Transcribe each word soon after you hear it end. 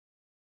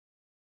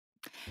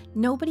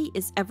Nobody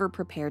is ever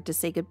prepared to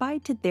say goodbye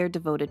to their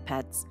devoted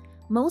pets.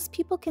 Most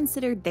people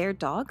consider their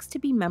dogs to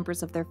be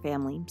members of their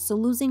family, so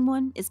losing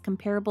one is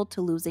comparable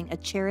to losing a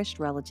cherished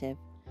relative.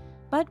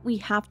 But we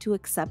have to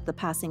accept the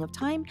passing of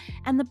time,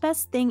 and the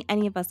best thing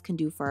any of us can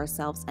do for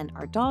ourselves and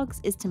our dogs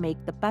is to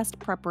make the best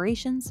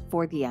preparations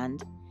for the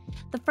end.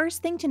 The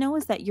first thing to know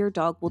is that your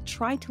dog will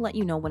try to let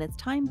you know when it's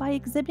time by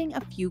exhibiting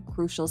a few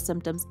crucial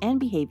symptoms and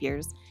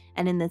behaviors,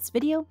 and in this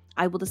video,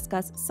 I will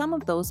discuss some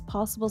of those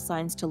possible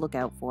signs to look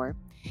out for.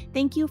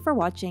 Thank you for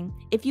watching.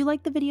 If you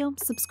liked the video,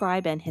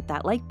 subscribe and hit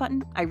that like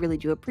button. I really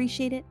do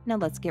appreciate it. Now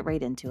let's get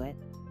right into it.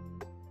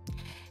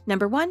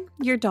 Number 1,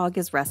 your dog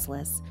is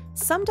restless.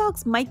 Some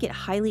dogs might get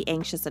highly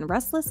anxious and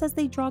restless as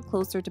they draw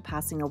closer to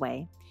passing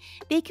away.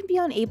 They can be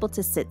unable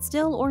to sit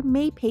still or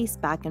may pace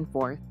back and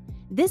forth.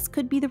 This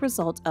could be the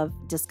result of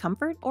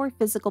discomfort or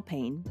physical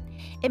pain.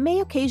 It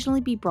may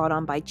occasionally be brought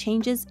on by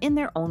changes in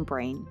their own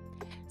brain.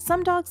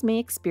 Some dogs may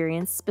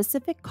experience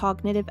specific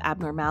cognitive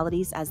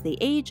abnormalities as they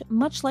age,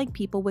 much like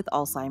people with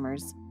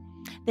Alzheimer's.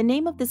 The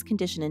name of this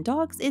condition in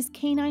dogs is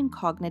canine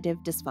cognitive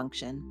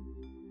dysfunction.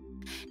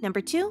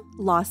 Number 2,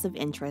 loss of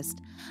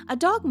interest. A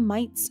dog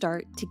might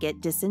start to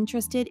get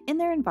disinterested in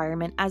their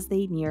environment as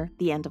they near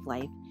the end of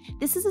life.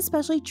 This is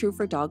especially true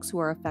for dogs who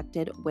are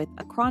affected with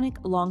a chronic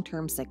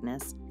long-term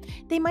sickness.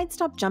 They might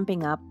stop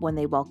jumping up when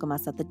they welcome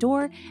us at the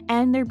door,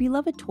 and their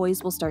beloved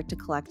toys will start to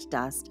collect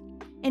dust.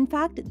 In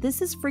fact,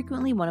 this is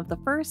frequently one of the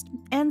first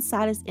and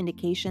saddest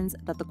indications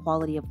that the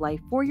quality of life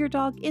for your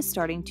dog is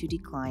starting to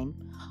decline.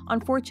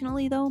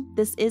 Unfortunately, though,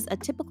 this is a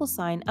typical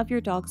sign of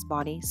your dog's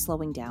body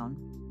slowing down.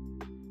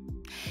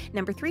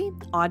 Number 3,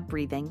 odd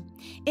breathing.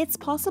 It's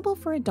possible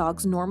for a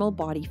dog's normal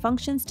body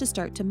functions to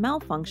start to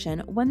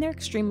malfunction when they're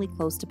extremely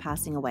close to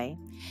passing away.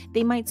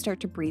 They might start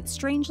to breathe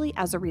strangely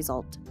as a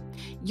result.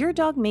 Your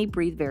dog may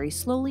breathe very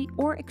slowly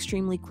or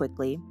extremely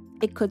quickly.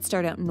 It could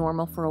start out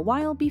normal for a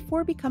while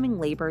before becoming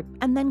labored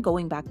and then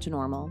going back to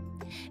normal.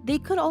 They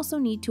could also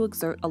need to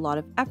exert a lot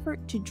of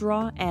effort to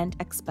draw and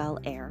expel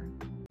air.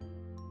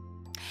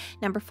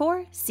 Number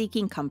 4,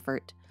 seeking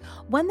comfort.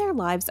 When their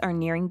lives are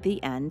nearing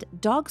the end,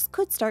 dogs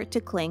could start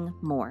to cling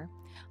more.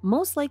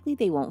 Most likely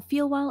they won't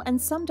feel well, and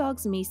some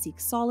dogs may seek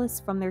solace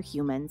from their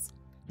humans.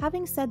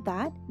 Having said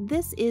that,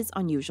 this is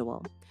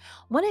unusual.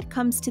 When it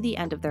comes to the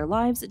end of their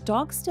lives,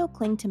 dogs still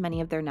cling to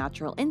many of their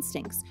natural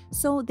instincts,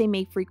 so they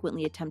may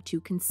frequently attempt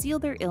to conceal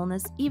their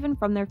illness even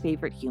from their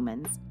favorite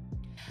humans.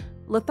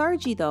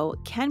 Lethargy, though,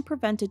 can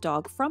prevent a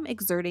dog from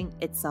exerting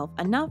itself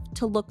enough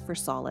to look for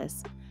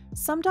solace.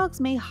 Some dogs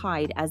may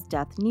hide as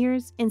death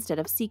nears instead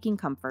of seeking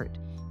comfort.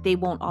 They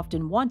won't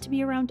often want to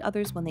be around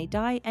others when they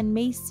die and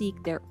may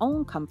seek their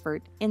own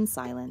comfort in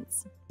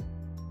silence.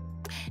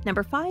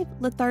 Number 5,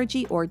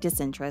 lethargy or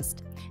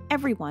disinterest.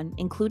 Everyone,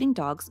 including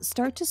dogs,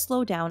 start to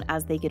slow down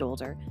as they get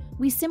older.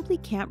 We simply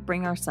can't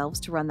bring ourselves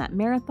to run that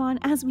marathon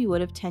as we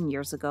would have 10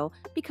 years ago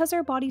because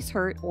our bodies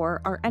hurt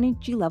or our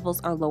energy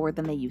levels are lower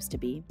than they used to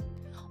be.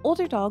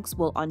 Older dogs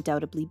will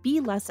undoubtedly be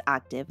less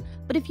active,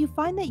 but if you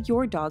find that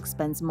your dog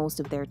spends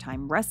most of their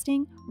time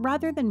resting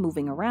rather than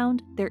moving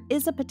around, there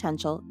is a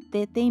potential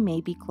that they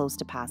may be close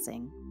to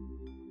passing.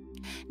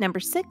 Number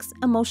 6,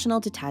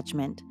 emotional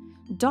detachment.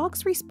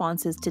 Dogs'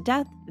 responses to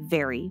death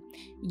vary.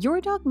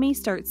 Your dog may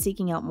start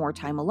seeking out more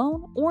time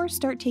alone or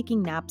start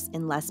taking naps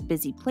in less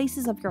busy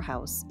places of your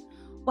house.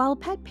 While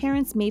pet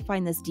parents may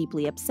find this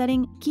deeply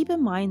upsetting, keep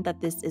in mind that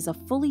this is a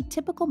fully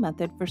typical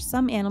method for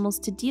some animals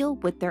to deal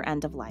with their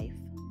end of life.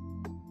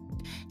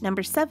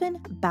 Number 7,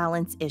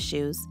 balance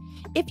issues.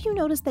 If you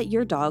notice that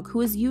your dog,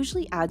 who is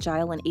usually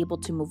agile and able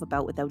to move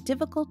about without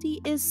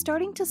difficulty, is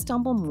starting to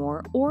stumble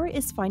more or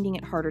is finding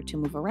it harder to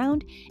move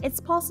around, it's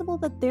possible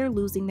that they're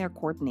losing their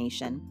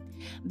coordination.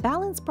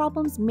 Balance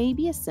problems may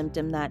be a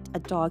symptom that a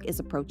dog is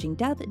approaching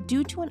death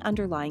due to an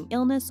underlying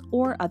illness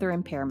or other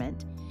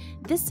impairment.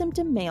 This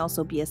symptom may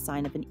also be a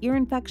sign of an ear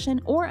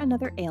infection or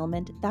another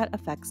ailment that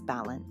affects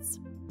balance.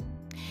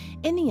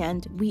 In the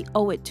end, we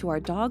owe it to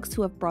our dogs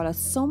who have brought us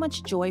so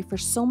much joy for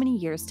so many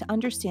years to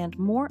understand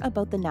more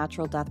about the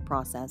natural death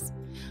process.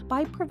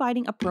 By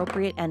providing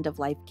appropriate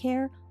end-of-life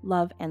care,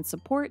 love, and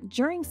support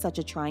during such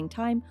a trying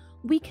time,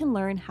 we can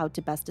learn how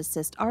to best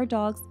assist our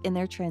dogs in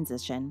their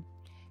transition.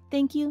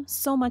 Thank you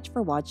so much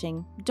for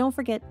watching. Don't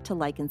forget to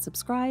like and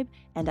subscribe,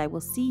 and I will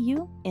see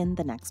you in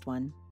the next one.